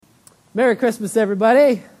Merry Christmas,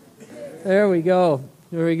 everybody. There we go.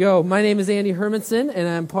 There we go. My name is Andy Hermanson, and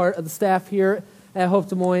I'm part of the staff here at Hope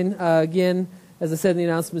Des Moines. Again, as I said in the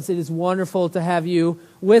announcements, it is wonderful to have you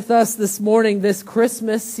with us this morning, this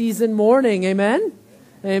Christmas season morning. Amen?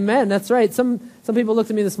 Amen. That's right. Some people looked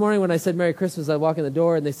at me this morning when I said Merry Christmas. I walk in the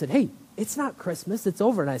door, and they said, hey, it's not Christmas. It's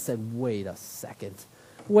over. And I said, wait a second.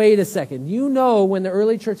 Wait a second. You know, when the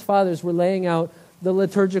early church fathers were laying out the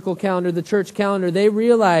liturgical calendar, the church calendar, they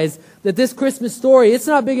realized that this Christmas story, it's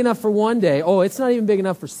not big enough for one day. Oh, it's not even big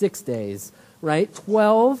enough for 6 days, right?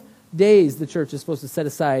 12 days the church is supposed to set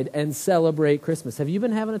aside and celebrate Christmas. Have you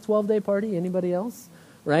been having a 12-day party? Anybody else?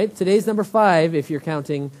 Right? Today's number 5 if you're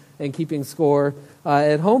counting and keeping score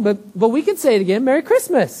at home. But we can say it again. Merry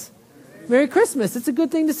Christmas. Merry Christmas. It's a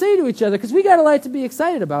good thing to say to each other because we got a lot to be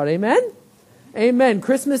excited about. Amen? Amen.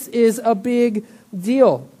 Christmas is a big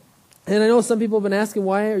deal. And I know some people have been asking,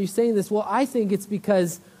 why are you saying this? Well, I think it's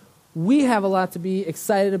because we have a lot to be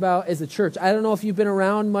excited about as a church. I don't know if you've been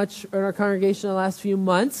around much in our congregation in the last few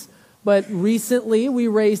months, but recently we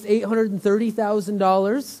raised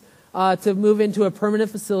 $830,000 to move into a permanent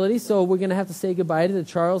facility. So we're going to have to say goodbye to the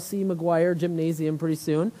Charles C. McGuire Gymnasium pretty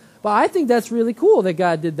soon. But I think that's really cool that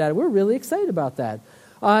God did that. We're really excited about that.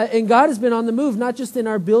 And God has been on the move, not just in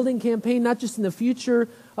our building campaign, not just in the future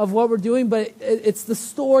of what we're doing, but it's the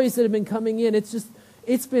stories that have been coming in.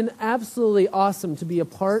 It's been absolutely awesome to be a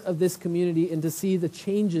part of this community and to see the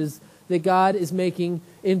changes that God is making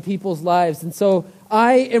in people's lives. And so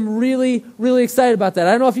I am really, really excited about that.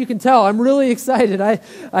 I don't know if you can tell. I'm really excited. I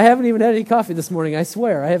haven't even had any coffee this morning. I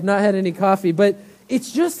swear. I have not had any coffee. But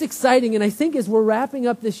it's just exciting. And I think as we're wrapping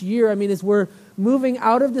up this year, as we're moving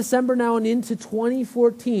out of December now and into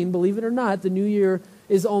 2014, believe it or not, the new year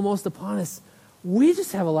is almost upon us. We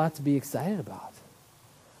just have a lot to be excited about.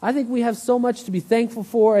 I think we have so much to be thankful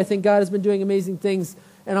for. I think God has been doing amazing things.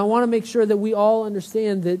 And I want to make sure that we all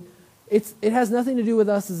understand that it has nothing to do with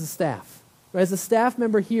us as a staff. As a staff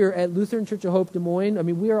member here at Lutheran Church of Hope Des Moines,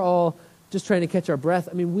 we are all just trying to catch our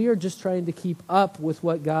breath. We are just trying to keep up with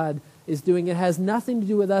what God is doing. It has nothing to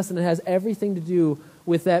do with us, and it has everything to do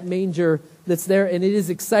with that manger that's there, and it is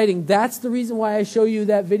exciting. That's the reason why I show you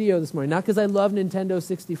that video this morning. Not because I love Nintendo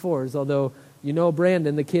 64s, although you know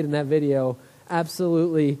Brandon, the kid in that video,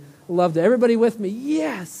 absolutely loved it. Everybody with me?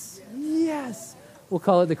 Yes, yes. We'll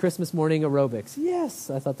call it the Christmas morning aerobics. Yes,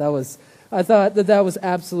 I thought that was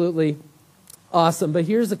absolutely awesome. But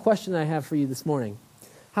here's a question I have for you this morning.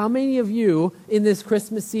 How many of you in this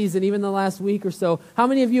Christmas season, even the last week or so, how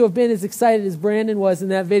many of you have been as excited as Brandon was in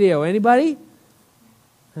that video? Anybody?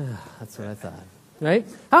 That's what I thought, right?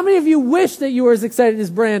 How many of you wish that you were as excited as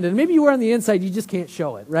Brandon? Maybe you were on the inside, you just can't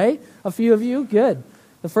show it, right? A few of you? Good.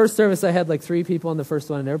 The first service, I had like 3 people on the first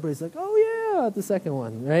one, and everybody's like, oh yeah, at the second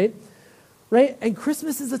one, right? Right? And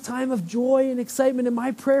Christmas is a time of joy and excitement, and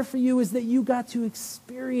my prayer for you is that you got to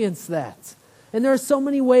experience that. And there are so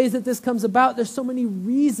many ways that this comes about. There's so many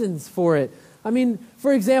reasons for it.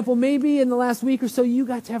 For example, maybe in the last week or so, you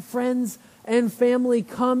got to have friends and family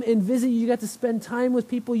come and visit you. You got to spend time with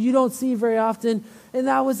people you don't see very often, and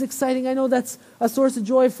that was exciting. I know that's a source of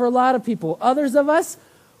joy for a lot of people. Others of us,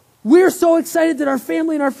 we're so excited that our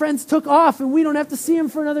family and our friends took off, and we don't have to see them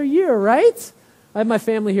for another year, right? I had my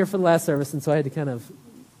family here for the last service, and so I had to kind of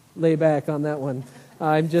lay back on that one.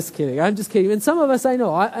 I'm just kidding. And some of us, I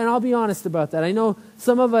know, and I'll be honest about that. I know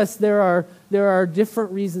some of us, there are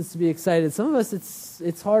different reasons to be excited. Some of us,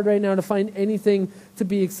 it's hard right now to find anything to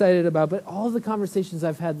be excited about. But all the conversations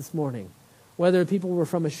I've had this morning, whether people were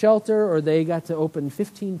from a shelter or they got to open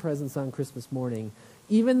 15 presents on Christmas morning,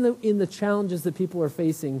 even in the challenges that people are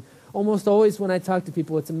facing, almost always when I talk to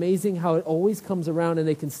people, it's amazing how it always comes around and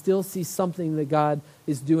they can still see something that God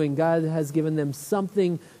is doing. God has given them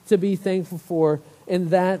something to be thankful for, and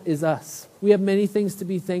that is us. We have many things to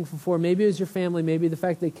be thankful for. Maybe it was your family, maybe the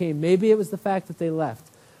fact they came, maybe it was the fact that they left,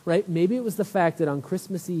 right? Maybe it was the fact that on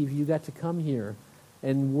Christmas Eve you got to come here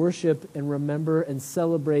and worship and remember and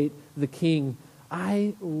celebrate the King.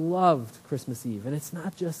 I loved Christmas Eve, and it's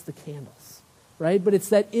not just the candles, right? But it's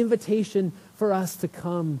that invitation for us to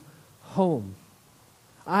come home.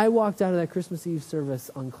 I walked out of that Christmas Eve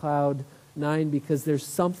service on cloud 9 because there's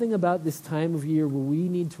something about this time of year where we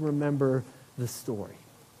need to remember the story.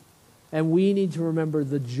 And we need to remember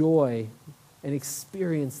the joy and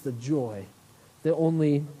experience the joy that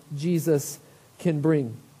only Jesus can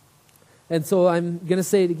bring. And so I'm going to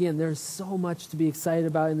say it again. There's so much to be excited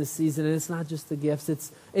about in this season, and it's not just the gifts.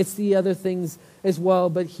 It's the other things as well.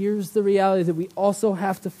 But here's the reality that we also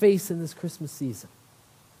have to face in this Christmas season.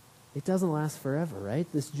 It doesn't last forever, right?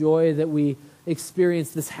 This joy that we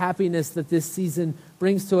experience, this happiness that this season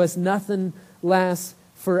brings to us, nothing lasts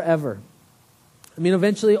forever. I mean,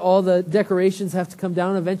 eventually all the decorations have to come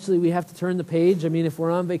down. Eventually we have to turn the page. I mean, if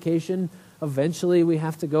we're on vacation, eventually we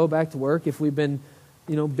have to go back to work. If we've been,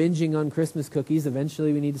 binging on Christmas cookies,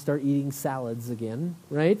 eventually we need to start eating salads again,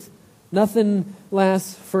 right? Nothing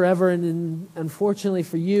lasts forever, and unfortunately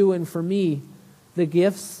for you and for me, the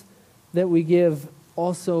gifts that we give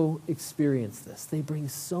also experience this. They bring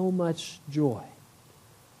so much joy.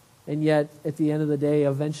 And yet, at the end of the day,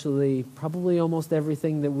 eventually, probably almost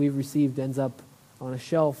everything that we've received ends up on a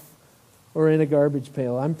shelf or in a garbage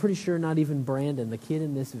pail. I'm pretty sure not even Brandon, the kid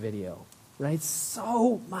in this video, right?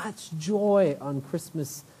 So much joy on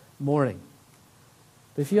Christmas morning.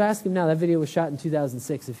 But if you ask him now, that video was shot in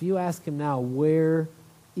 2006. If you ask him now, where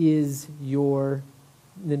is your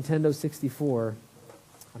Nintendo 64?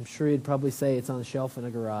 I'm sure he'd probably say it's on a shelf in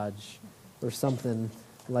a garage or something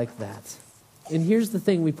like that. And here's the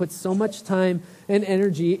thing, we put so much time and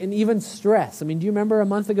energy and even stress. I mean, do you remember a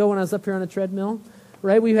month ago when I was up here on a treadmill?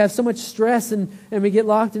 Right? We have so much stress and we get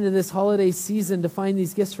locked into this holiday season to find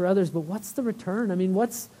these gifts for others, but what's the return? I mean,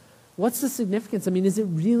 what's the significance? I mean, is it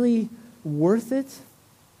really worth it?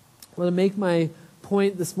 Well, to make my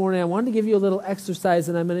point this morning, I wanted to give you a little exercise,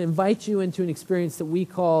 and I'm going to invite you into an experience that we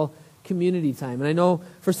call community time. And I know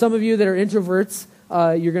for some of you that are introverts,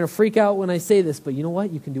 you're going to freak out when I say this, but you know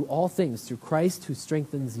what? You can do all things through Christ who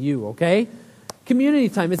strengthens you, okay? Community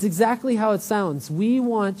time, it's exactly how it sounds. We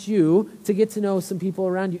want you to get to know some people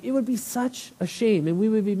around you. It would be such a shame, and we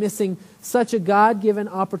would be missing such a God-given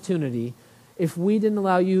opportunity if we didn't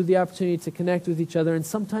allow you the opportunity to connect with each other. And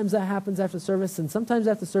sometimes that happens after service, and sometimes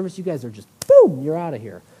after service you guys are just, boom, you're out of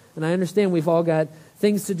here. And I understand we've all got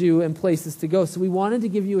things to do and places to go. So we wanted to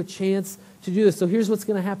give you a chance to do this. So here's what's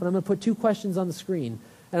going to happen. I'm going to put 2 questions on the screen,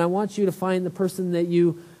 and I want you to find the person that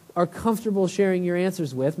you are comfortable sharing your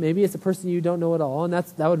answers with. Maybe it's a person you don't know at all, and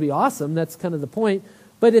that would be awesome. That's kind of the point.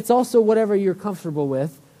 But it's also whatever you're comfortable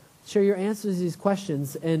with. Share your answers to these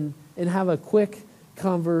questions and have a quick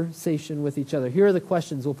conversation with each other. Here are the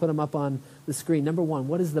questions. We'll put them up on the screen. Number 1,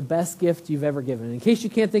 what is the best gift you've ever given? In case you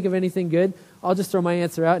can't think of anything good, I'll just throw my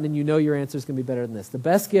answer out, and then you know your answer is going to be better than this. The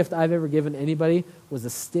best gift I've ever given anybody was a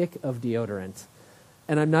stick of deodorant.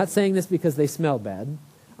 And I'm not saying this because they smell bad.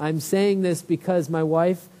 I'm saying this because my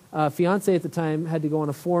wife, fiance at the time, had to go on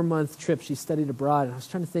a 4-month trip. She studied abroad, and I was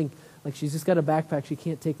trying to think, like, she's just got a backpack. She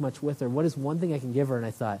can't take much with her. What is one thing I can give her? And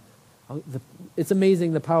I thought, it's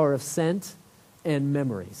amazing the power of scent and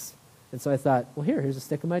memories. And so I thought, well, here's a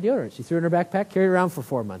stick of my deodorant. She threw it in her backpack, carried it around for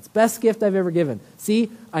 4 months. Best gift I've ever given.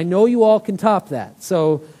 See, I know you all can top that.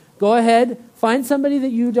 So go ahead, find somebody that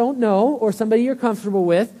you don't know or somebody you're comfortable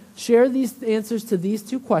with. Share these answers to these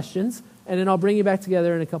 2 questions, and then I'll bring you back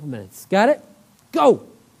together in a couple minutes. Got it? Go!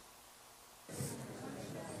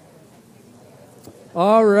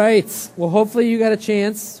 All right. Well, hopefully you got a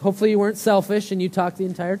chance. Hopefully you weren't selfish and you talked the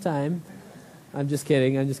entire time. I'm just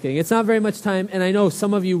kidding. It's not very much time, and I know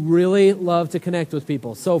some of you really love to connect with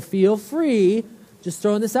people. So feel free, just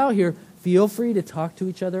throwing this out here, feel free to talk to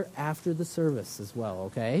each other after the service as well,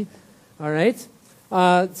 okay? All right?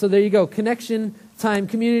 So there you go. Connection time,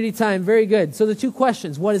 community time, very good. So the 2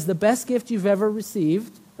 questions. What is the best gift you've ever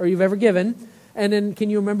received or you've ever given? And then can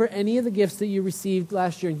you remember any of the gifts that you received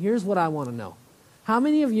last year? And here's what I want to know. How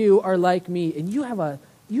many of you are like me and you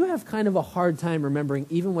have kind of a hard time remembering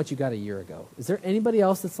even what you got a year ago? Is there anybody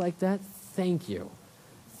else that's like that? Thank you.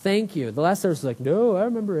 Thank you. The last service was like, no, I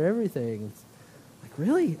remember everything. It's like,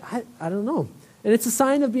 really? I don't know. And it's a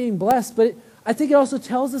sign of being blessed, but I think it also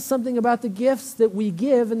tells us something about the gifts that we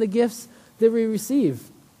give and the gifts that we receive.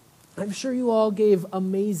 I'm sure you all gave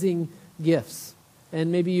amazing gifts,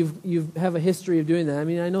 and maybe you have a history of doing that. I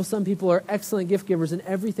mean, I know some people are excellent gift givers, and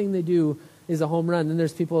everything they do is a home run. Then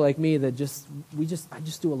there's people like me that I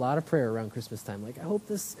just do a lot of prayer around Christmas time. Like, I hope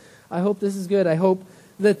this is good. I hope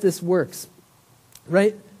that this works,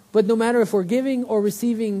 right? But no matter if we're giving or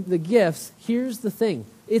receiving the gifts, here's the thing.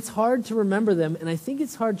 It's hard to remember them, and I think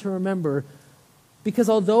it's hard to remember because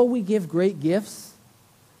although we give great gifts,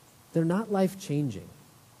 they're not life-changing.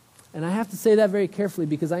 And I have to say that very carefully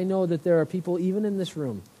because I know that there are people, even in this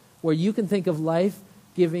room, where you can think of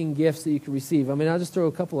life-giving gifts that you can receive. I mean, I'll just throw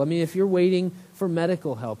a couple. I mean, if you're waiting for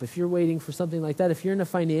medical help, if you're waiting for something like that, if you're in a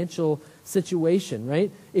financial situation,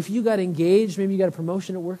 right? If you got engaged, maybe you got a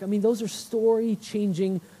promotion at work. I mean, those are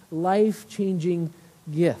story-changing, life-changing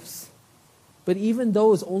gifts. But even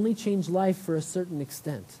those only change life for a certain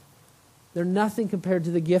extent. They're nothing compared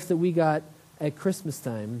to the gift that we got at Christmas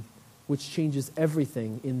time, which changes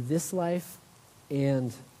everything in this life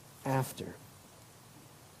and after.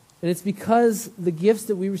 And it's because the gifts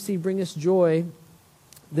that we receive bring us joy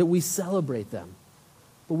that we celebrate them.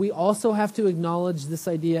 But we also have to acknowledge this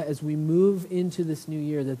idea as we move into this new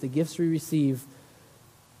year that the gifts we receive,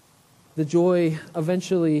 the joy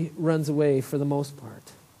eventually runs away for the most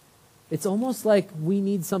part. It's almost like we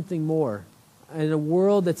need something more. In a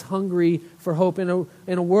world that's hungry for hope, in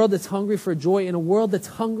a world that's hungry for joy, in a world that's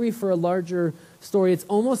hungry for a larger story, it's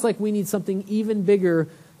almost like we need something even bigger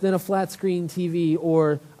than a flat screen TV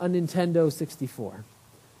or a Nintendo 64.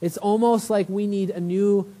 It's almost like we need a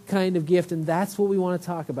new kind of gift, and that's what we want to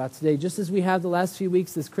talk about today. Just as we have the last few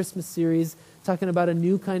weeks, this Christmas series, talking about a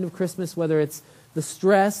new kind of Christmas, whether it's the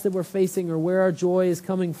stress that we're facing or where our joy is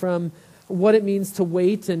coming from, what it means to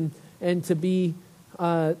wait and to be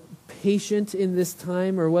patient in this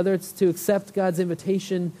time, or whether it's to accept God's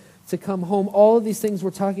invitation to come home. All of these things we're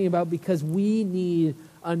talking about because we need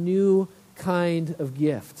a new kind of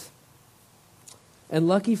gift. And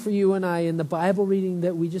lucky for you and I, in the Bible reading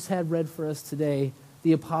that we just had read for us today,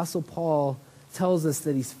 the Apostle Paul tells us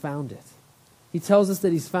that he's found it. He tells us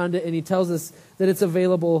that he's found it, and he tells us that it's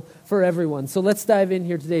available for everyone. So let's dive in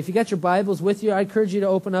here today. If you got your Bibles with you, I encourage you to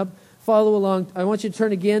open up, follow along. I want you to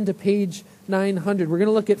turn again to page 900. We're going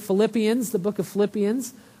to look at Philippians, the book of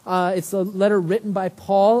Philippians. It's a letter written by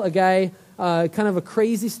Paul, a guy, kind of a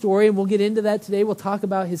crazy story, and we'll get into that today. We'll talk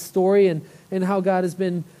about his story and how God has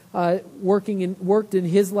been worked in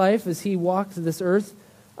his life as he walked this earth.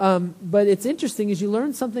 But it's interesting, as you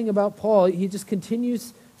learn something about Paul, he just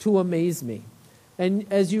continues to amaze me. And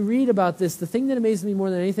as you read about this, the thing that amazes me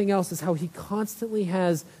more than anything else is how he constantly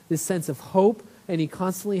has this sense of hope, and he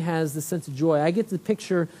constantly has this sense of joy. I get the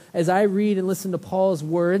picture, as I read and listen to Paul's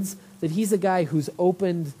words, that he's a guy who's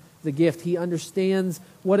opened the gift. He understands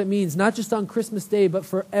what it means, not just on Christmas Day, but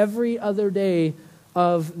for every other day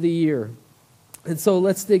of the year. And so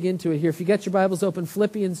let's dig into it here. If you got your Bibles open,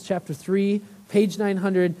 Philippians chapter 3, page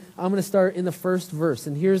 900, I'm going to start in the first verse.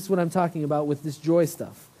 And here's what I'm talking about with this joy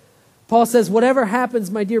stuff. Paul says, "Whatever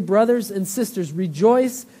happens, my dear brothers and sisters,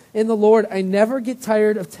 rejoice in the Lord. I never get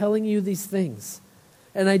tired of telling you these things,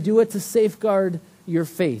 and I do it to safeguard your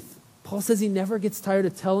faith." Paul says he never gets tired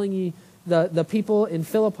of telling you, the people in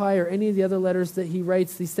Philippi or any of the other letters that he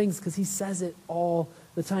writes these things, because he says it all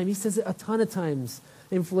the time. He says it a ton of times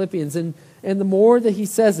in Philippians. And the more that he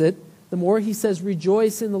says it, the more he says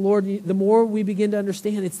rejoice in the Lord, the more we begin to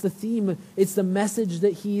understand it's the theme, it's the message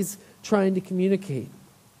that he's trying to communicate.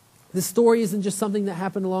 This story isn't just something that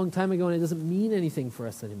happened a long time ago and it doesn't mean anything for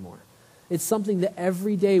us anymore. It's something that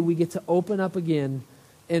every day we get to open up again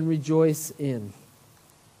and rejoice in.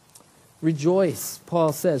 Rejoice,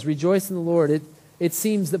 Paul says. Rejoice in the Lord. It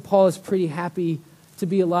seems that Paul is pretty happy to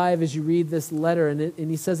be alive as you read this letter, and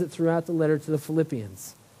he says it throughout the letter to the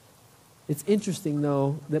Philippians. It's interesting,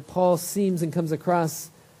 though, that Paul seems and comes across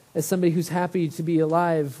as somebody who's happy to be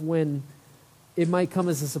alive when it might come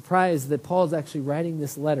as a surprise that Paul's actually writing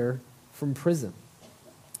this letter from prison.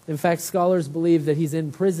 In fact, scholars believe that he's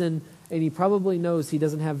in prison, and he probably knows he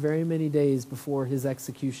doesn't have very many days before his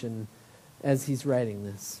execution as he's writing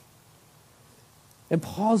this. And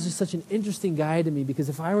Paul's just such an interesting guy to me, because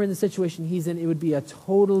if I were in the situation he's in, it would be a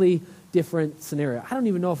totally different scenario. I don't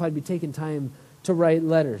even know if I'd be taking time to write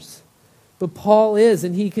letters. But Paul is,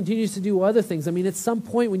 and he continues to do other things. I mean, at some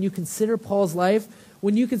point when you consider Paul's life,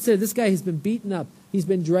 when you consider this guy has been beaten up, he's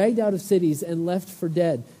been dragged out of cities and left for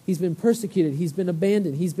dead, he's been persecuted, he's been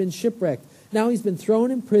abandoned, he's been shipwrecked, now he's been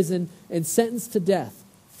thrown in prison and sentenced to death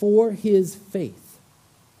for his faith.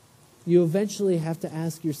 You eventually have to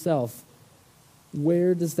ask yourself,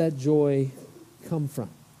 where does that joy come from?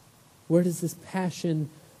 Where does this passion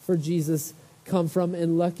for Jesus come from?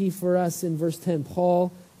 And lucky for us, in verse 10,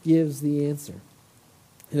 Paul gives the answer.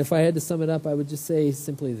 And if I had to sum it up, I would just say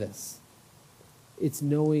simply this. It's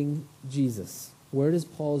knowing Jesus. Where does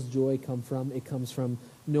Paul's joy come from? It comes from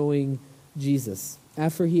knowing Jesus.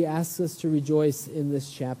 After he asks us to rejoice in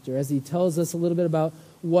this chapter, as he tells us a little bit about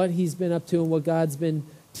what he's been up to and what God's been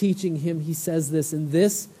teaching him, he says this in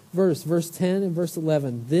this verse 10 and verse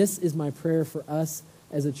 11. This is my prayer for us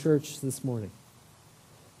as a church this morning.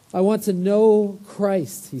 I want to know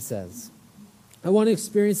Christ, he says. I want to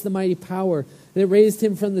experience the mighty power that raised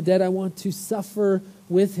him from the dead. I want to suffer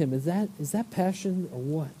with him. Is that passion or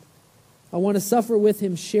what? I want to suffer with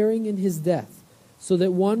him, sharing in his death, so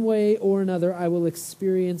that one way or another I will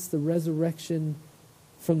experience the resurrection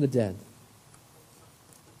from the dead.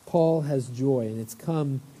 Paul has joy, and it's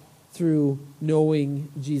come through knowing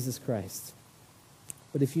Jesus Christ.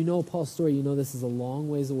 But if you know Paul's story, you know this is a long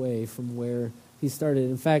ways away from where he started.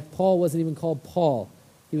 In fact, Paul wasn't even called Paul.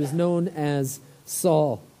 He was known as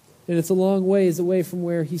Saul. And it's a long ways away from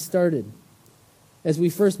where he started. As we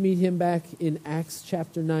first meet him back in Acts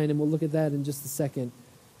chapter 9, and we'll look at that in just a second,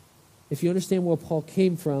 if you understand where Paul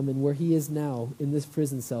came from and where he is now in this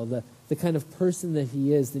prison cell, the kind of person that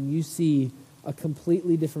he is, then you see a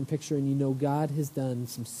completely different picture, and you know God has done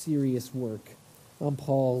some serious work on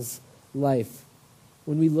Paul's life.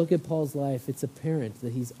 When we look at Paul's life, it's apparent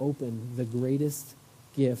that he's opened the greatest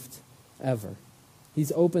gift ever.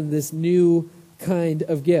 He's opened this new kind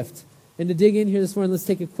of gift. And to dig in here this morning, let's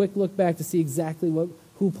take a quick look back to see exactly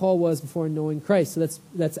who Paul was before knowing Christ. So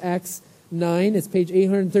that's Acts 9. It's page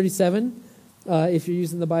 837 if you're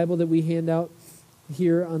using the Bible that we hand out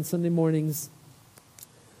here on Sunday mornings.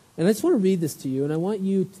 And I just want to read this to you, and I want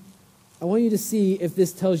you to see if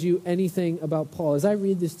this tells you anything about Paul. As I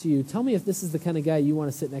read this to you, tell me if this is the kind of guy you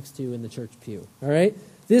want to sit next to in the church pew. All right?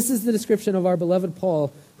 This is the description of our beloved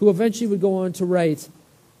Paul, who eventually would go on to write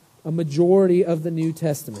a majority of the New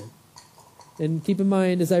Testament. And keep in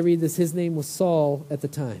mind, as I read this, his name was Saul at the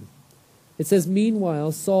time. It says,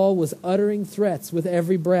 "Meanwhile, Saul was uttering threats with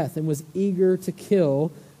every breath and was eager to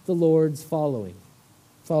kill the Lord's followers."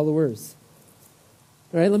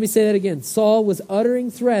 All right, let me say that again. Saul was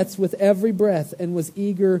uttering threats with every breath and was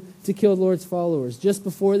eager to kill the Lord's followers. Just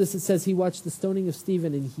before this, it says he watched the stoning of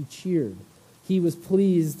Stephen and he cheered. He was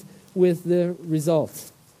pleased with the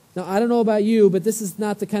result. Now, I don't know about you, but this is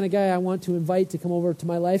not the kind of guy I want to invite to come over to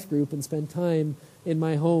my life group and spend time in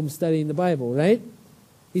my home studying the Bible, right?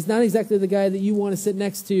 He's not exactly the guy that you want to sit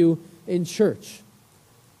next to in church.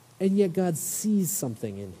 And yet God sees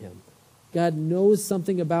something in him. God knows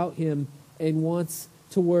something about him and wants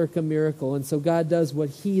to work a miracle. And so God does what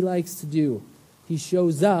he likes to do. He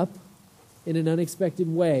shows up in an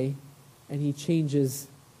unexpected way and he changes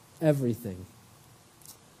everything.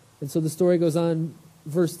 And so the story goes on,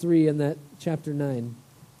 verse 3 in that chapter 9.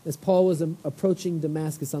 As Paul was approaching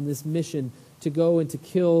Damascus on this mission to go and to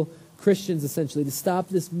kill Christians, essentially, to stop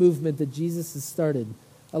this movement that Jesus has started,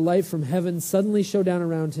 a light from heaven suddenly shone down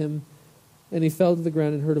around him, and he fell to the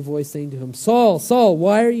ground and heard a voice saying to him, "Saul, Saul,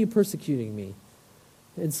 why are you persecuting me?"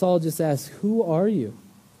 And Saul just asked, "Who are you?"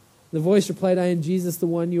 The voice replied, "I am Jesus, the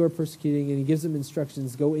one you are persecuting." And he gives him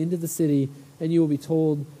instructions, "Go into the city, and you will be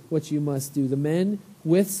told what you must do." The men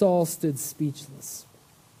with Saul stood speechless,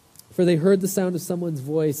 for they heard the sound of someone's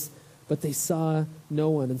voice, but they saw no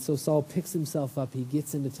one. And so Saul picks himself up, he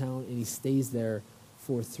gets into town, and he stays there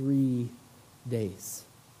for 3 days.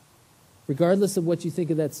 Regardless of what you think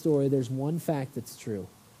of that story, there's one fact that's true.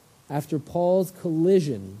 After Paul's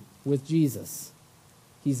collision with Jesus,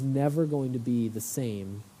 he's never going to be the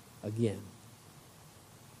same again.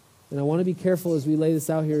 And I want to be careful as we lay this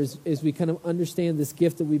out here, as we kind of understand this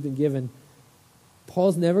gift that we've been given.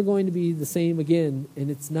 Paul's never going to be the same again, and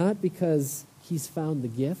it's not because he's found the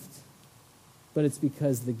gift, but it's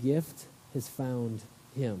because the gift has found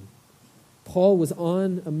him. Paul was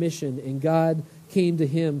on a mission, and God came to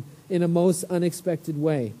him in a most unexpected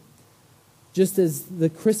way. Just as the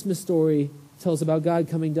Christmas story tells about God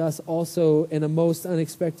coming to us also in a most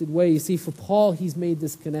unexpected way. You see, for Paul, he's made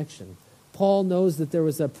this connection. Paul knows that there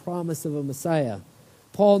was a promise of a Messiah.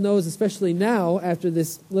 Paul knows, especially now, after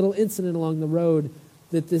this little incident along the road,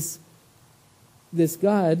 that this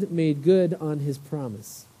God made good on his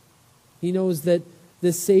promise. He knows that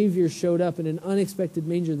this Savior showed up in an unexpected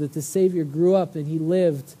manger, that this Savior grew up and he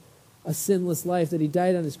lived a sinless life, that he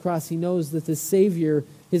died on his cross. He knows that this Savior,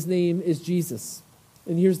 his name is Jesus.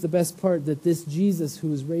 And here's the best part, that this Jesus who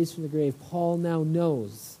was raised from the grave, Paul now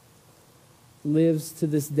knows, lives to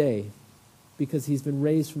this day because he's been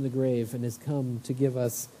raised from the grave and has come to give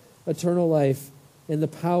us eternal life and the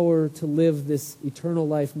power to live this eternal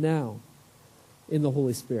life now in the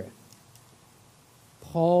Holy Spirit.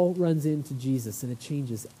 Paul runs into Jesus and it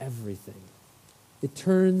changes everything. It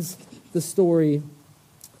turns the story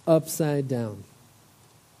upside down.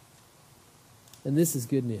 And this is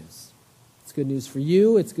good news. It's good news for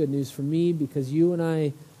you. It's good news for me, because you and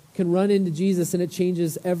I can run into Jesus and it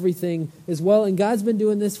changes everything as well. And God's been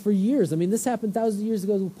doing this for years. I mean, this happened thousands of years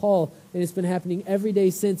ago with Paul, and it's been happening every day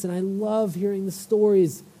since. And I love hearing the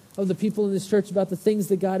stories of the people in this church about the things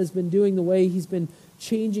that God has been doing, the way he's been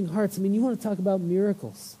changing hearts. I mean, you want to talk about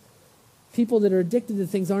miracles. People that are addicted to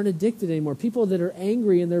things aren't addicted anymore. People that are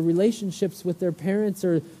angry in their relationships with their parents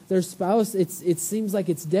or their spouse, it seems like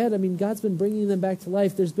it's dead. I mean, God's been bringing them back to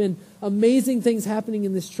life. There's been amazing things happening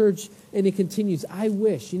in this church, and it continues. I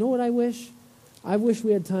wish, you know what I wish? I wish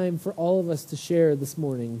we had time for all of us to share this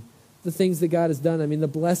morning the things that God has done. I mean, the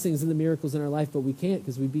blessings and the miracles in our life, but we can't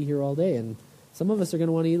because we'd be here all day, and some of us are going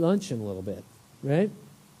to want to eat lunch in a little bit, right?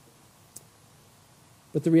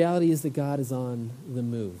 But the reality is that God is on the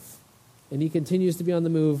move. And he continues to be on the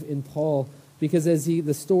move in Paul, because as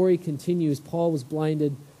the story continues, Paul was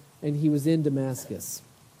blinded and he was in Damascus.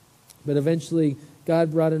 But eventually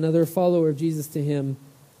God brought another follower of Jesus to him,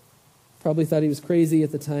 probably thought he was crazy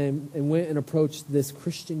at the time, and went and approached this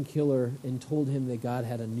Christian killer and told him that God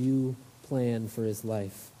had a new plan for his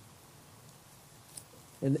life.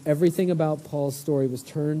 And everything about Paul's story was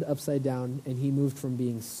turned upside down, and he moved from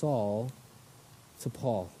being Saul to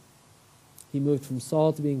Paul. He moved from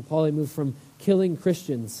Saul to being Paul. He moved from killing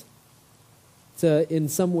Christians to, in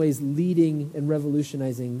some ways, leading and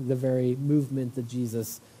revolutionizing the very movement that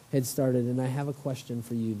Jesus had started. And I have a question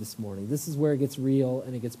for you this morning. This is where it gets real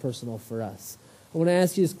and it gets personal for us. I want to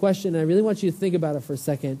ask you this question, and I really want you to think about it for a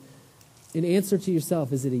second. In answer to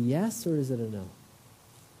yourself, is it a yes or is it a no?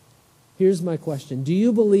 Here's my question. Do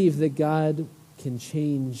you believe that God can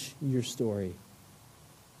change your story?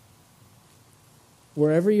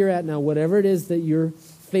 Wherever you're at now, whatever it is that you're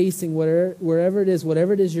facing, wherever it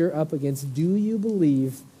is you're up against, do you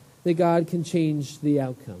believe that God can change the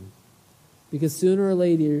outcome? Because sooner or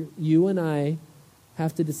later, you and I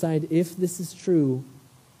have to decide if this is true,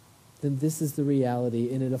 then this is the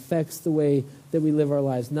reality, and it affects the way that we live our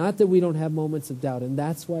lives. Not that we don't have moments of doubt, and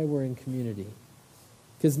that's why we're in community.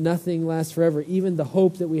 Because nothing lasts forever. Even the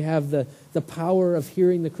hope that we have, the power of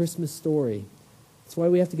hearing the Christmas story. That's why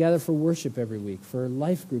we have to gather for worship every week, for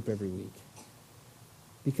life group every week.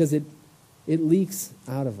 Because it leaks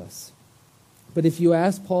out of us. But if you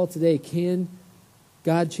ask Paul today, can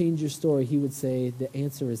God change your story? He would say the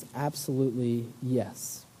answer is absolutely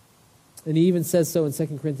yes. And he even says so in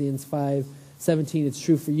 2 Corinthians 5:17. It's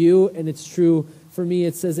true for you and it's true for me.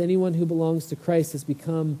 It says anyone who belongs to Christ has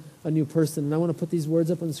become a new person. And I want to put these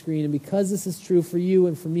words up on the screen. And because this is true for you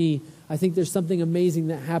and for me, I think there's something amazing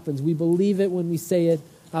that happens. We believe it when we say it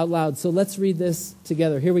out loud. So let's read this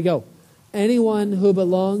together. Here we go. Anyone who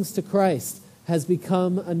belongs to Christ has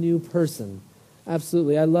become a new person.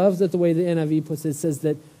 Absolutely. I love that the way the NIV puts it, it says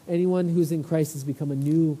that anyone who's in Christ has become a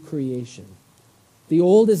new creation. The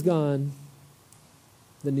old is gone,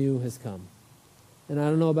 the new has come. And I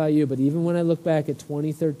don't know about you, but even when I look back at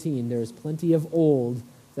 2013, there's plenty of old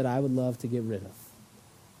that I would love to get rid of.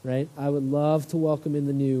 Right? I would love to welcome in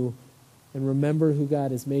the new and remember who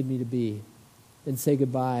God has made me to be and say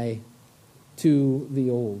goodbye to the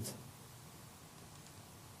old.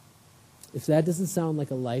 If that doesn't sound like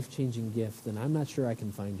a life-changing gift, then I'm not sure I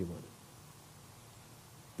can find you one.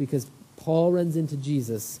 Because Paul runs into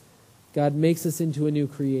Jesus, God makes us into a new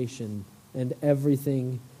creation, and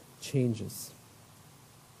everything changes.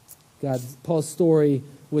 Paul's story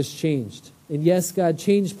was changed. And yes, God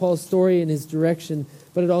changed Paul's story and his direction,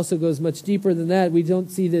 but it also goes much deeper than that. We don't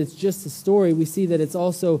see that it's just a story. We see that it's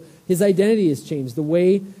also his identity has changed, the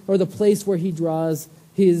way or the place where he draws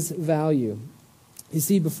his value. You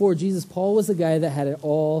see, before Jesus, Paul was a guy that had it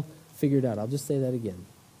all figured out. I'll just say that again,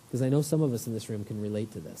 because I know some of us in this room can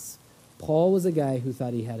relate to this. Paul was a guy who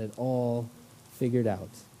thought he had it all figured out.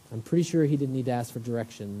 I'm pretty sure he didn't need to ask for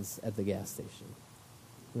directions at the gas station,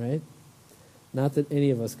 right? Not that any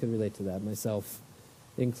of us could relate to that, myself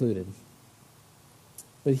included.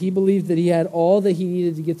 But he believed that he had all that he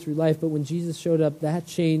needed to get through life, but when Jesus showed up, that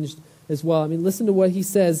changed as well. I mean, listen to what he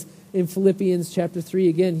says in Philippians chapter 3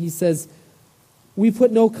 again. He says, we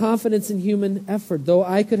put no confidence in human effort, though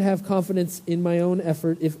I could have confidence in my own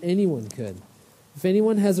effort if anyone could. If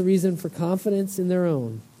anyone has a reason for confidence in their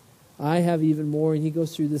own, I have even more. And he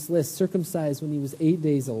goes through this list. Circumcised when he was 8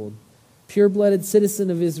 days old, pure-blooded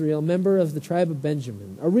citizen of Israel, member of the tribe of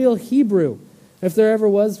Benjamin, a real Hebrew, if there ever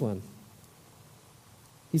was one.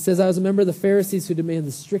 He says, I was a member of the Pharisees who demand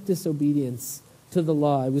the strictest obedience to the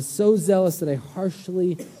law. I was so zealous that I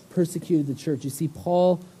harshly persecuted the church. You see,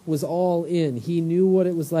 Paul was all in. He knew what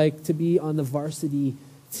it was like to be on the varsity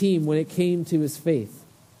team when it came to his faith.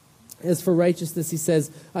 As for righteousness, he says,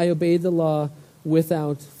 I obeyed the law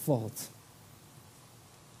without fault.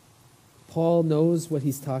 Paul knows what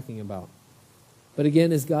he's talking about. But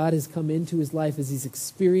again, as God has come into his life, as he's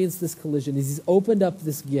experienced this collision, as he's opened up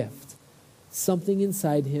this gift, something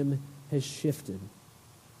inside him has shifted.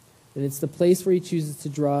 And it's the place where he chooses to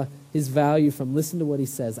draw his value from. Listen to what he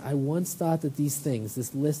says. I once thought that these things,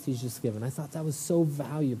 this list he's just given, I thought that was so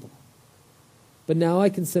valuable. But now I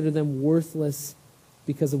consider them worthless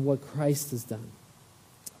because of what Christ has done.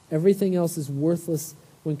 Everything else is worthless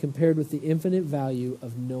when compared with the infinite value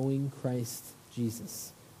of knowing Christ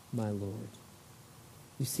Jesus, my Lord.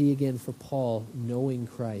 You see, again, for Paul, knowing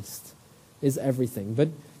Christ is everything. But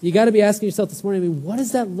you got to be asking yourself this morning, I mean, what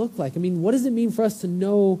does that look like? I mean, what does it mean for us to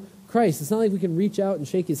know Christ? It's not like we can reach out and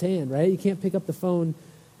shake his hand, right? You can't pick up the phone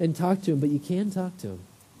and talk to him, but you can talk to him.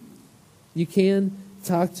 You can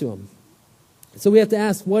talk to him. So we have to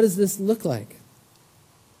ask, what does this look like?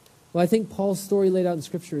 Well, I think Paul's story laid out in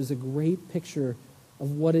Scripture is a great picture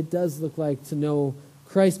of what it does look like to know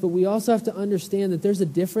Christ. But we also have to understand that there's a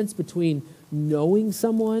difference between knowing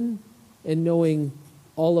someone and knowing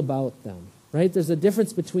all about them, right? There's a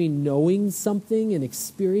difference between knowing something and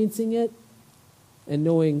experiencing it and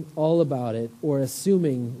knowing all about it, or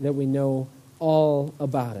assuming that we know all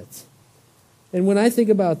about it. And when I think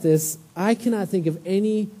about this, I cannot think of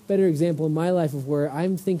any better example in my life of where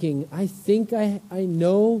I'm thinking, I think I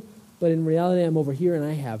know, but in reality I'm over here and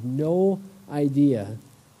I have no idea,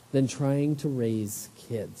 than trying to raise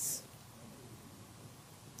kids.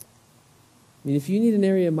 I mean, if you need an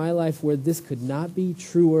area in my life where this could not be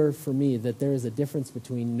truer for me, that there is a difference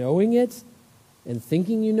between knowing it and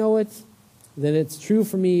thinking you know it, then it's true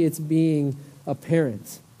for me, it's being a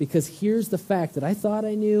parent. Because here's the fact that I thought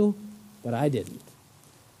I knew, but I didn't.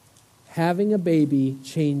 Having a baby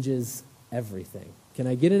changes everything. Can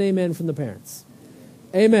I get an amen from the parents?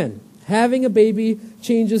 Amen. Having a baby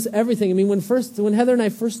changes everything. I mean, when Heather and I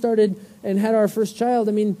first started and had our first child,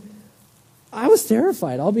 I mean, I was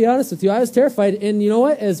terrified. I'll be honest with you. I was terrified. And you know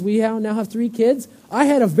what? As we now have 3 kids, I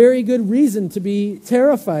had a very good reason to be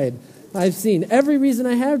terrified. I've seen every reason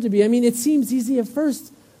I have to be. I mean, it seems easy at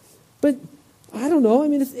first, but I don't know. I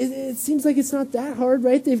mean, it seems like it's not that hard,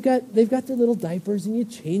 right? They've got their little diapers, and you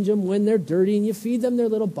change them when they're dirty, and you feed them their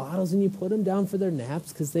little bottles, and you put them down for their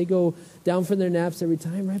naps because they go down for their naps every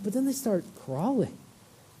time, right? But then they start crawling,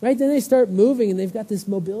 right? Then they start moving, and they've got this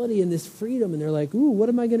mobility and this freedom, and they're like, ooh, what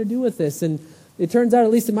am I going to do with this? And it turns out,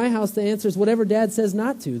 at least in my house, the answer is whatever Dad says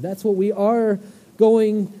not to. That's what we are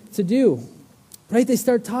going to do, right? They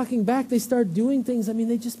start talking back. They start doing things. I mean,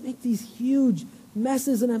 they just make these huge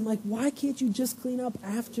messes, and I'm like, why can't you just clean up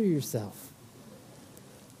after yourself?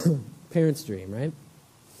 Parents' dream, right?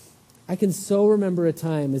 I can so remember a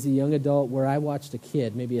time as a young adult where I watched a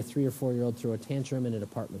kid, maybe a 3 or 4-year-old, throw a tantrum in a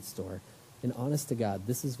department store. And honest to God,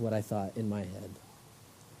 this is what I thought in my head,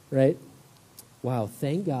 right? Wow,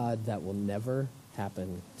 thank God that will never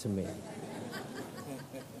happen to me.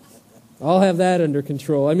 I'll have that under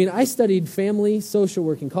control. I mean, I studied family social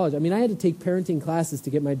work in college. I mean, I had to take parenting classes to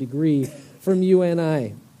get my degree from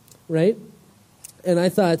UNI, right? And I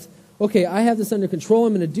thought, okay, I have this under control.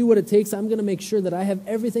 I'm going to do what it takes. I'm going to make sure that I have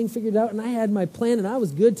everything figured out. And I had my plan, and I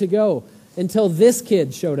was good to go until this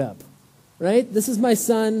kid showed up, right? This is my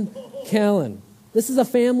son, Callan. This is a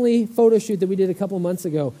family photo shoot that we did a couple months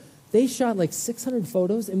ago. They shot like 600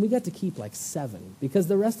 photos, and we got to keep like 7 because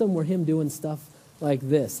the rest of them were him doing stuff like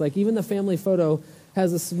this. Like even the family photo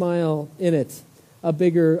has a smile in it, a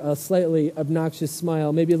bigger, slightly obnoxious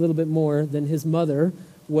smile, maybe a little bit more than his mother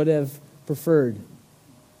would have preferred.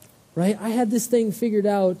 Right? I had this thing figured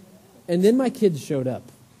out, and then my kids showed up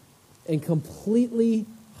and completely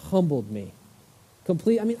humbled me.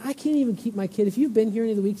 I mean, I can't even keep my kid. If you've been here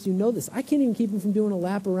any of the weeks, you know this. I can't even keep him from doing a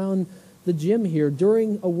lap around the gym here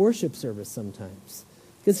during a worship service sometimes.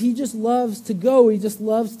 Because he just loves to go. He just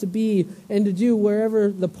loves to be and to do wherever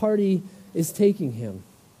the party is taking him.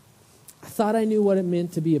 I thought I knew what it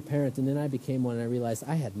meant to be a parent, and then I became one, and I realized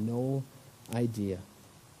I had no idea.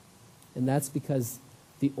 And that's because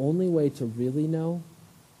the only way to really know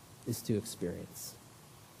is to experience.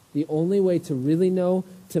 The only way to really know,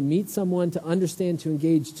 to meet someone, to understand, to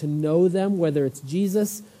engage, to know them, whether it's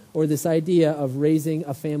Jesus or this idea of raising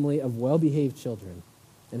a family of well-behaved children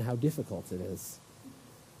and how difficult it is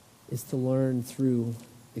to learn through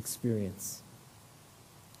experience.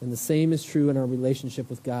 And the same is true in our relationship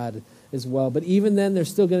with God as well. But even then, there's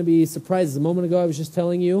still going to be surprises. A moment ago, I was just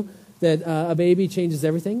telling you that a baby changes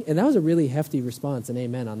everything. And that was a really hefty response, and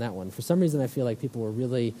amen on that one. For some reason, I feel like people were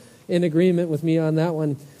really in agreement with me on that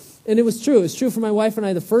one. And it was true. It was true for my wife and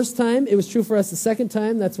I the first time. It was true for us the second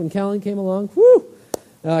time. That's when Callan came along. Whew!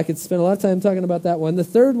 I could spend a lot of time talking about that one. The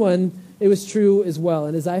third one, it was true as well.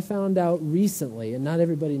 And as I found out recently, and not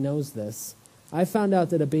everybody knows this, I found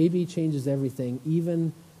out that a baby changes everything,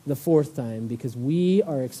 even the 4th time, because we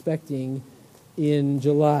are expecting in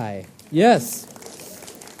July. Yes.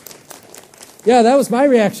 Yeah, that was my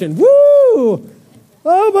reaction. Woo! Oh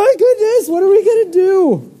my goodness, what are we going to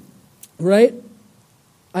do? Right?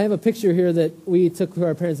 I have a picture here that we took to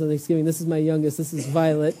our parents on Thanksgiving. This is my youngest. This is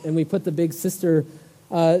Violet. And we put the big sister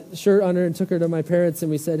shirt on her and took her to my parents,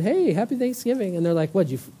 and we said, hey, happy Thanksgiving. And they're like, what,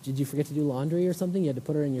 did you forget to do laundry or something? You had to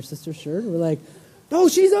put her in your sister's shirt? And we're like, no,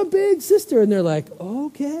 she's a big sister. And they're like,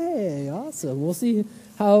 okay, awesome. We'll see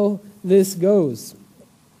how this goes.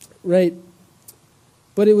 Right?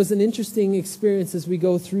 But it was an interesting experience as we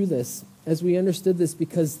go through this, as we understood this,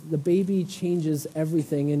 because the baby changes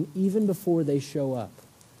everything, and even before they show up.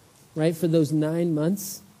 Right? For those 9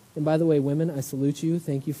 months. And by the way, women, I salute you.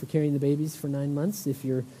 Thank you for carrying the babies for 9 months. If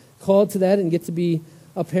you're called to that and get to be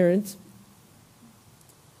a parent,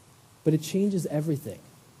 But it changes everything.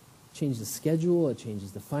 It changes the schedule, it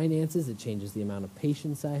changes the finances, it changes the amount of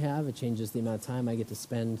patience I have, it changes the amount of time I get to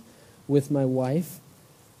spend with my wife.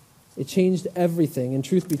 It changed everything, and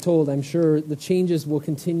truth be told, I'm sure the changes will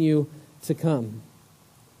continue to come.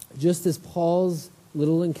 Just as Paul's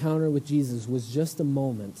little encounter with Jesus was just a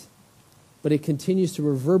moment, but it continues to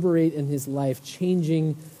reverberate in his life,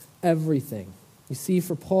 changing everything. You see,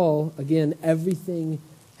 for Paul, again, everything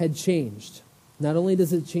had changed. Not only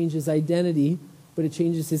does it change his identity, but it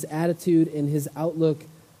changes his attitude and his outlook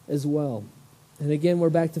as well. And again, we're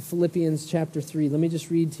back to Philippians chapter 3. Let me just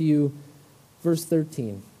read to you verse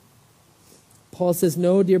 13. Paul says,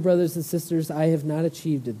 "No, dear brothers and sisters, I have not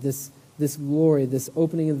achieved it, this glory, this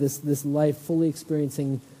opening of this life, fully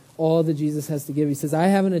experiencing all that Jesus has to give." He says, "I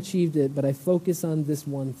haven't achieved it, but I focus on this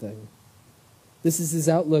one thing." This is his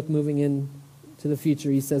outlook moving into the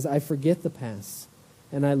future. He says, "I forget the past,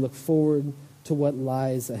 and I look forward to what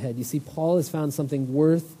lies ahead." You see, Paul has found something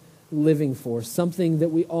worth living for, something that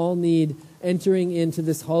we all need entering into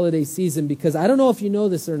this holiday season, because I don't know if you know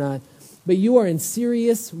this or not, but you are in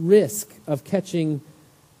serious risk of catching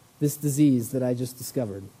this disease that I just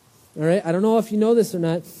discovered. All right? I don't know if you know this or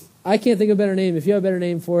not. I can't think of a better name. If you have a better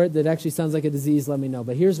name for it that actually sounds like a disease, let me know.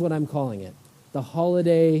 But here's what I'm calling it: the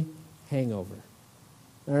holiday hangover.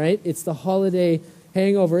 All right? It's the holiday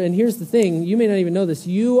hangover. And here's the thing. You may not even know this.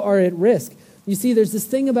 You are at risk. You see, there's this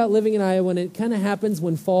thing about living in Iowa, when it kind of happens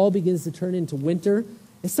when fall begins to turn into winter,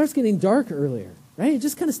 it starts getting dark earlier, right? It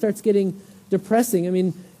just kind of starts getting depressing. I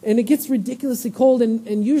mean, and it gets ridiculously cold,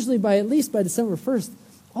 and usually at least by December 1st,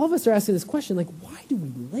 all of us are asking this question, like, why do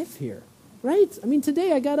we live here, right? I mean,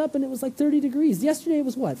 today I got up and it was like 30 degrees. Yesterday it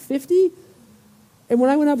was what, 50? And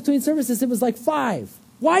when I went out between services, it was like 5.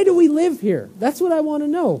 Why do we live here? That's what I want to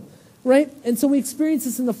know. Right? And so we experience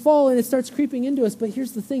this in the fall, and it starts creeping into us. But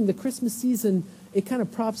here's the thing. The Christmas season, it kind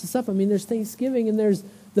of props us up. I mean, there's Thanksgiving, and there's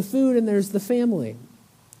the food, and there's the family.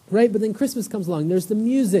 Right? But then Christmas comes along. There's the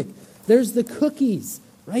music. There's the cookies.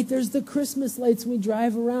 Right? There's the Christmas lights we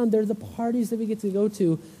drive around. There are the parties that we get to go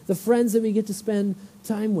to. The friends that we get to spend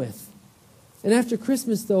time with. And after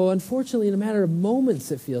Christmas, though, unfortunately, in a matter of moments,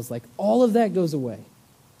 it feels like all of that goes away.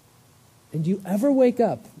 And do you ever wake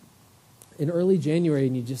up in early January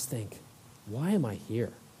and you just think, why am I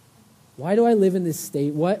here? Why do I live in this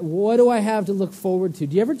state? What do I have to look forward to?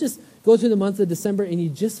 Do you ever just go through the month of December and you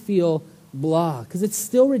just feel blah? Because it's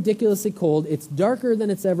still ridiculously cold. It's darker than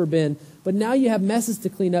it's ever been. But now you have messes to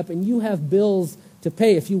clean up and you have bills to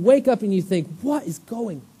pay. If you wake up and you think, what is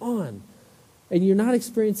going on? And you're not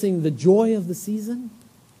experiencing the joy of the season,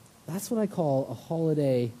 that's what I call a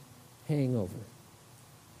holiday hangover.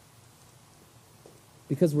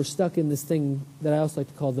 Because we're stuck in this thing that I also like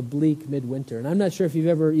to call the bleak midwinter. And I'm not sure if you've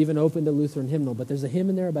ever even opened a Lutheran hymnal, but there's a hymn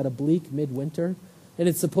in there about a bleak midwinter, and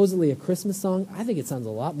it's supposedly a Christmas song. I think it sounds a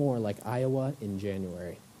lot more like Iowa in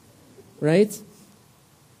January, right?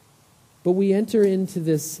 But we enter into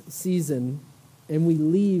this season, and we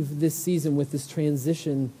leave this season with this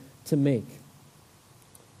transition to make,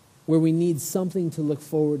 where we need something to look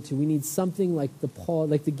forward to. We need something like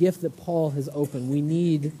the gift that Paul has opened. We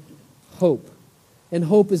need hope. And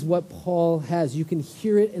hope is what Paul has. You can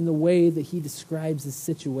hear it in the way that he describes his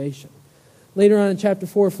situation. Later on in chapter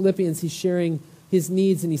 4 of Philippians, he's sharing his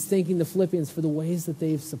needs, and he's thanking the Philippians for the ways that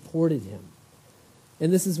they've supported him.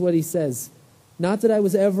 And this is what he says: "Not that I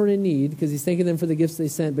was ever in need," because he's thanking them for the gifts they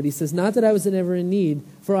sent, but he says, "Not that I was ever in need,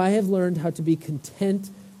 for I have learned how to be content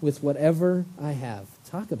with whatever I have."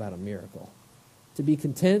 Talk about a miracle. To be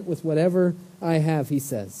content with whatever I have, he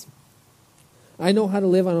says. "I know how to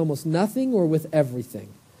live on almost nothing or with everything.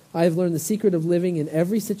 I have learned the secret of living in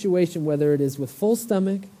every situation, whether it is with full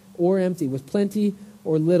stomach or empty, with plenty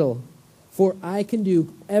or little. For I can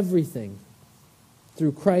do everything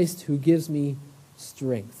through Christ who gives me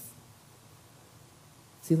strength."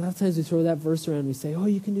 See, a lot of times we throw that verse around and we say, oh,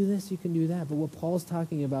 you can do this, you can do that. But what Paul's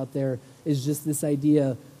talking about there is just this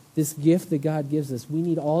idea, this gift that God gives us. We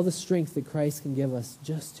need all the strength that Christ can give us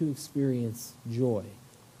just to experience joy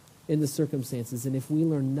in the circumstances. And if we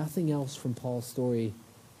learn nothing else from Paul's story,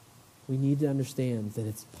 we need to understand that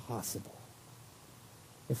it's possible.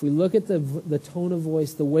 If we look at the tone of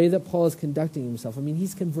voice, the way that Paul is conducting himself, I mean,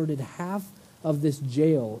 he's converted half of this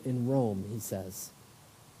jail in Rome, he says.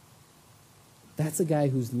 That's a guy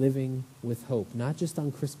who's living with hope, not just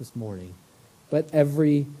on Christmas morning, but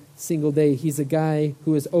every single day. He's a guy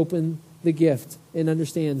who has opened the gift and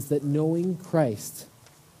understands that knowing Christ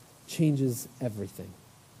changes everything.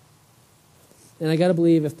 And I got to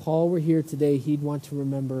believe if Paul were here today, he'd want to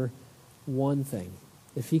remember one thing.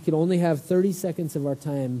 If he could only have 30 seconds of our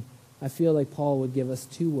time, I feel like Paul would give us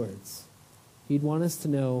 2 words. He'd want us to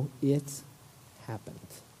know it happened.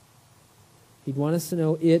 He'd want us to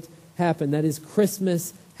know it happened. That is,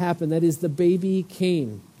 Christmas happened. That is, the baby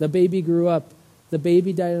came. The baby grew up. The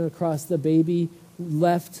baby died on a cross. The baby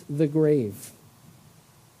left the grave.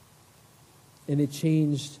 And it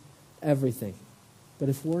changed everything. But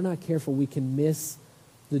if we're not careful, we can miss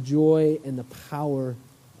the joy and the power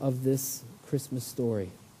of this Christmas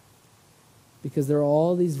story. Because there are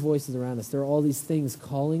all these voices around us. There are all these things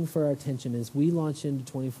calling for our attention as we launch into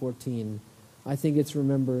 2014. I think it's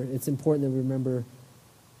important that we remember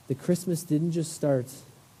that Christmas didn't just start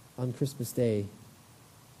on Christmas Day,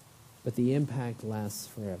 but the impact lasts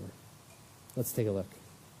forever. Let's take a look.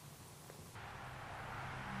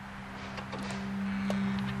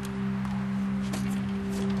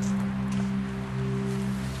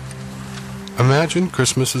 Imagine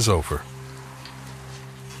Christmas is over.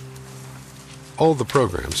 All the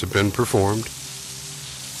programs have been performed.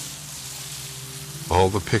 All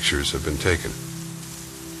the pictures have been taken.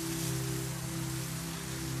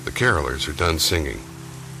 The carolers are done singing.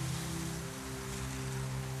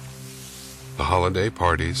 The holiday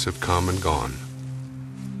parties have come and gone.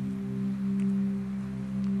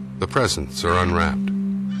 The presents are unwrapped.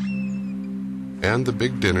 And the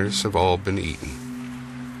big dinners have all been eaten.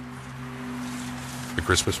 The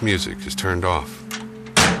Christmas music is turned off.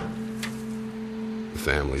 The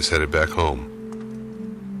family's headed back home.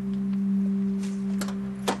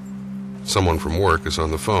 Someone from work is on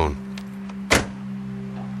the phone.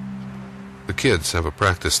 The kids have a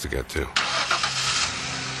practice to get to.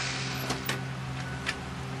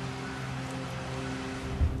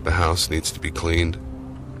 The house needs to be cleaned.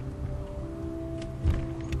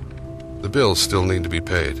 The bills still need to be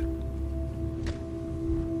paid.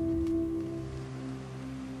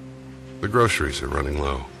 The groceries are running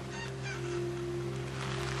low.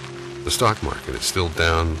 The stock market is still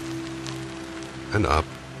down and up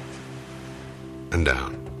and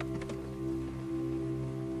down.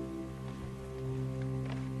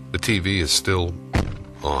 The TV is still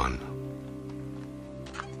on.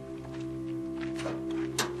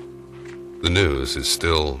 The news is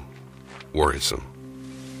still worrisome.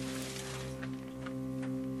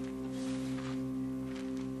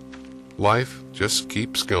 Life just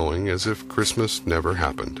keeps going as if Christmas never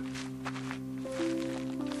happened.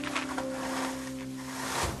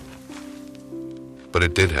 But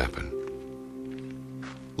it did happen.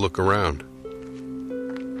 Look around.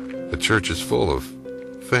 The church is full of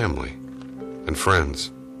family and friends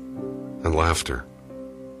and laughter.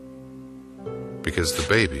 Because the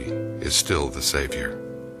baby is still the Savior.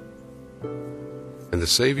 And the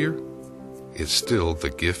Savior is still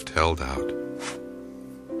the gift held out.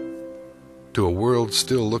 To a world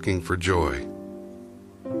still looking for joy.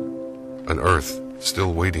 An earth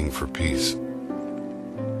still waiting for peace.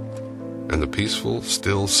 And the peaceful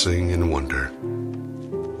still sing in wonder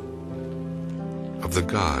of the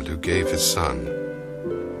God who gave his Son,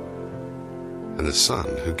 and the Son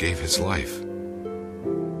who gave his life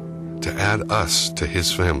to add us to his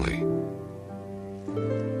family,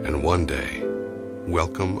 and one day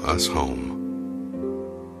welcome us home.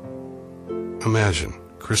 Imagine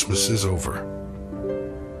Christmas is over.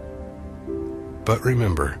 But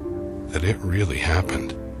remember that it really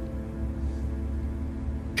happened.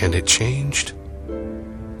 And it changed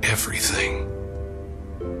everything.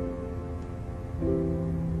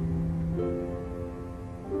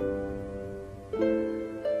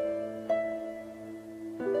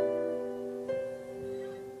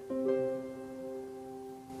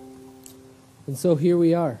 And so here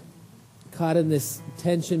we are, caught in this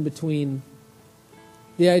tension between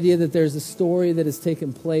the idea that there's a story that has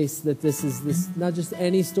taken place, that this is not just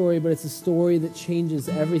any story, but it's a story that changes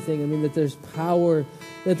everything. I mean, that there's power,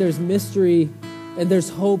 that there's mystery, and there's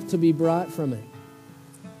hope to be brought from it.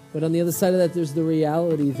 But on the other side of that, there's the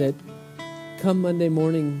reality that come Monday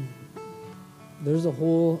morning, there's a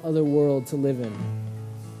whole other world to live in.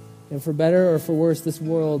 And for better or for worse, this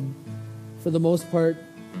world, for the most part,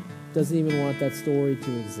 doesn't even want that story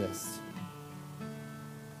to exist.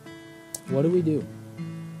 What do we do?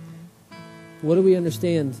 What do we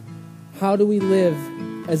understand? How do we live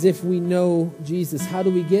as if we know Jesus? How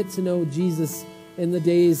do we get to know Jesus in the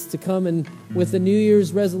days to come? And with the New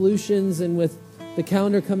Year's resolutions and with the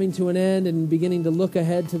calendar coming to an end and beginning to look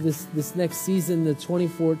ahead to this next season, the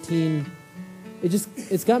 2014,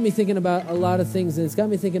 it's got me thinking about a lot of things, and it's got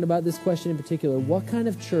me thinking about this question in particular. What kind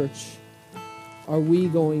of church are we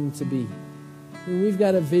going to be? I mean, we've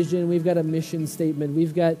got a vision, we've got a mission statement,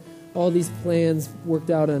 we've got all these plans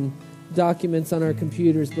worked out on documents on our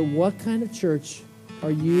computers, but what kind of church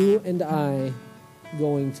are you and I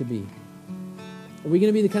going to be? Are we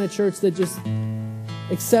going to be the kind of church that just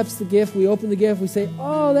accepts the gift, we open the gift, we say,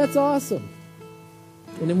 oh, that's awesome,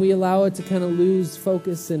 and then we allow it to kind of lose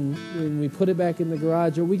focus and we put it back in the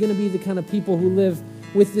garage? Or are we going to be the kind of people who live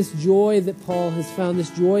with this joy that Paul has found,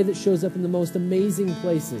 this joy that shows up in the most amazing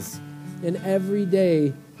places, and every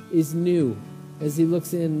day is new as he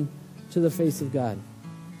looks into the face of God?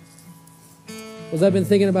 As I've been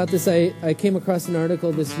thinking about this, I came across an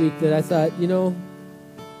article this week that I thought,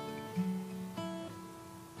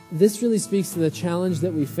 this really speaks to the challenge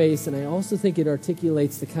that we face, and I also think it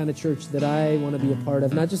articulates the kind of church that I want to be a part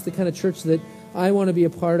of. Not just the kind of church that I want to be a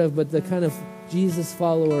part of, but the kind of Jesus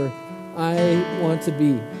follower I want to be.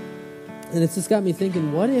 And it's just got me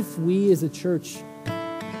thinking, what if we as a church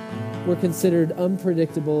were considered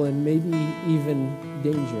unpredictable and maybe even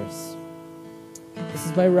dangerous? This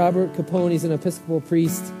is by Robert Capone. He's an Episcopal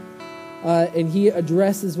priest. And he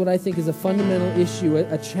addresses what I think is a fundamental issue,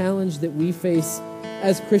 a challenge that we face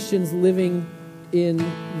as Christians living in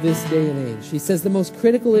this day and age. He says the most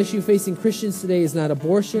critical issue facing Christians today is not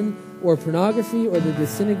abortion or pornography or the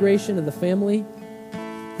disintegration of the family.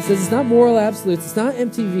 He says it's not moral absolutes, it's not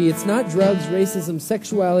MTV, it's not drugs, racism,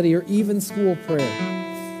 sexuality, or even school prayer.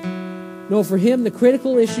 No, for him, the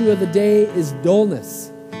critical issue of the day is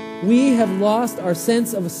dullness. We have lost our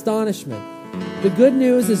sense of astonishment. The good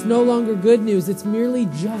news is no longer good news, it's merely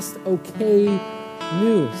just okay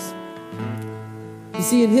news. You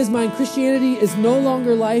see, in his mind, Christianity is no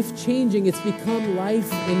longer life-changing, it's become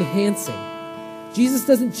life-enhancing. Jesus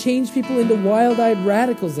doesn't change people into wild-eyed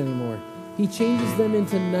radicals anymore. He changes them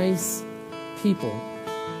into nice people.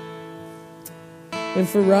 And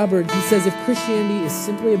for Robert, he says, if Christianity is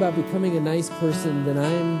simply about becoming a nice person, then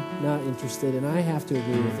I'm not interested, and I have to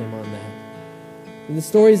agree with him on that. In the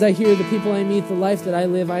stories I hear, the people I meet, the life that I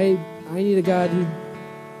live, I need a God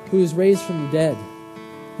who is raised from the dead,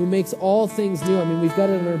 who makes all things new. I mean, we've got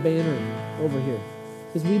it on our banner over here,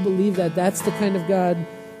 because we believe that that's the kind of God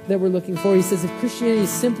that we're looking for. He says, if Christianity is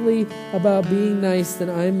simply about being nice, then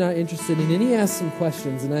I'm not interested. And then he asks some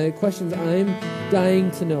questions, and questions I'm dying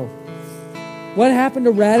to know. What happened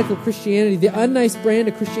to radical Christianity, the unnice brand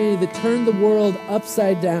of Christianity that turned the world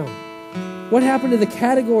upside down? What happened to the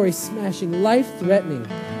category-smashing, life-threatening,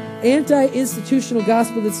 anti-institutional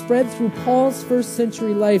gospel that spread through Paul's first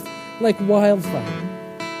century life like wildfire?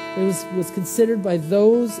 It was considered by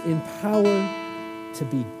those in power to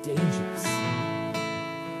be dangerous.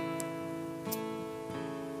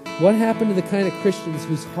 What happened to the kind of Christians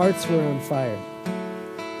whose hearts were on fire,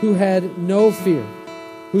 who had no fear,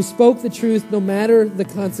 who spoke the truth no matter the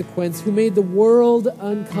consequence, who made the world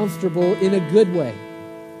uncomfortable in a good way,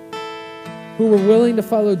 who were willing to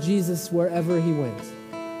follow Jesus wherever he went?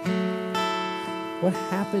 What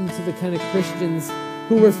happened to the kind of Christians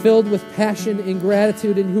who were filled with passion and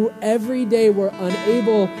gratitude and who every day were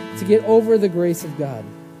unable to get over the grace of God?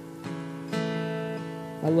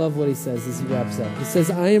 I love what he says as he wraps up. He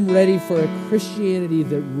says, I am ready for a Christianity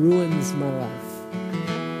that ruins my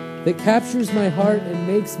life, that captures my heart and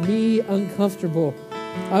makes me uncomfortable.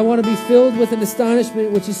 I want to be filled with an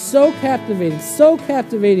astonishment which is so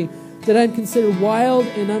captivating that I'm considered wild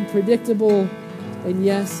and unpredictable, and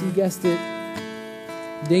yes, you guessed it,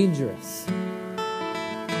 dangerous.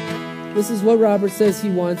 This is what Robert says he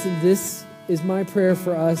wants, and this is my prayer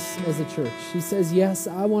for us as a church. He says, yes,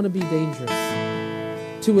 I want to be dangerous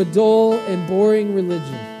to a dull and boring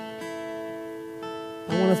religion.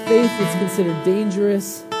 I want a faith that's considered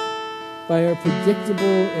dangerous by our predictable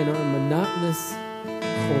and our monotonous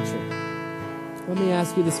culture. Let me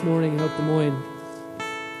ask you this morning, Hope Des Moines,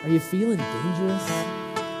 are you feeling dangerous?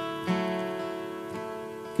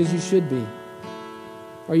 Because you should be.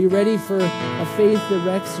 Are you ready for a faith that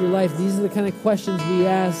wrecks your life? These are the kind of questions we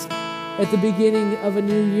ask at the beginning of a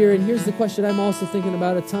new year. And here's the question I'm also thinking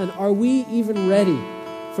about a ton. Are we even ready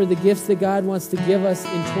for the gifts that God wants to give us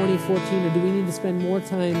in 2014? Or do we need to spend more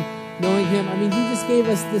time knowing him? I mean, he just gave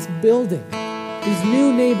us this building, these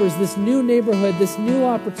new neighbors, this new neighborhood, this new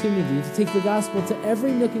opportunity to take the gospel to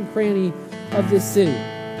every nook and cranny of this city.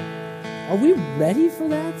 Are we ready for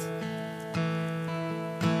that?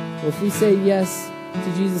 Well, if we say yes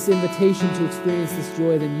to Jesus' invitation to experience this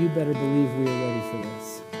joy, then you better believe we are ready for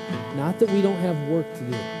this. Not that we don't have work to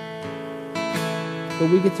do, but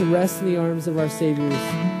we get to rest in the arms of our Savior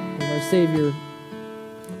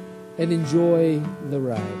and enjoy the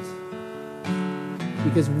ride.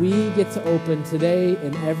 Because we get to open today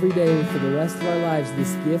and every day for the rest of our lives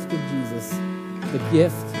this gift of Jesus, the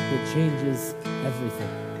gift that changes everything.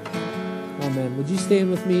 Amen. Would you stand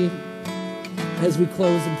with me as we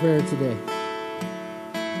close in prayer today?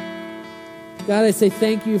 God, I say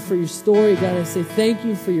thank you for your story. God, I say thank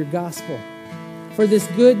you for your gospel. for this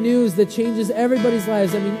good news that changes everybody's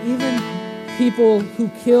lives. I mean, even people who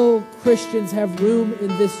kill Christians have room in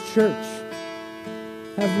this church,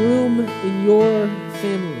 have room in your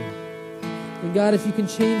family. And God, if you can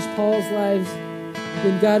change Paul's lives,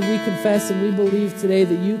 then God, we confess and we believe today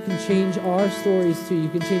that you can change our stories too. You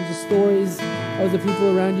can change the stories of the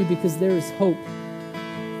people around you, because there is hope.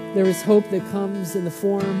 There is hope that comes in the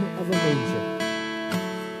form of a manger.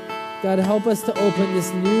 God, help us to open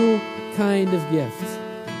this new kind of gift.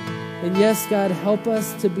 And yes, God, help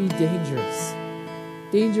us to be dangerous.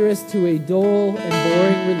 Dangerous to a dull and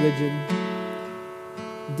boring religion.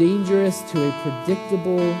 Dangerous to a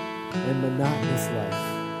predictable and monotonous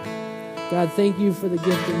life. God, thank you for the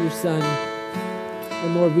gift of your Son.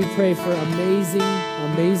 And Lord, we pray for amazing,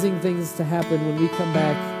 amazing things to happen when we come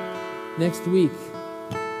back next week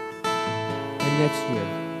and next year.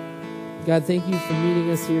 God, thank you for meeting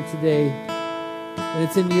us here today. And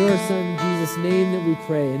it's in your Son, Jesus' name, that we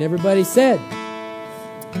pray. And everybody said,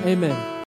 amen.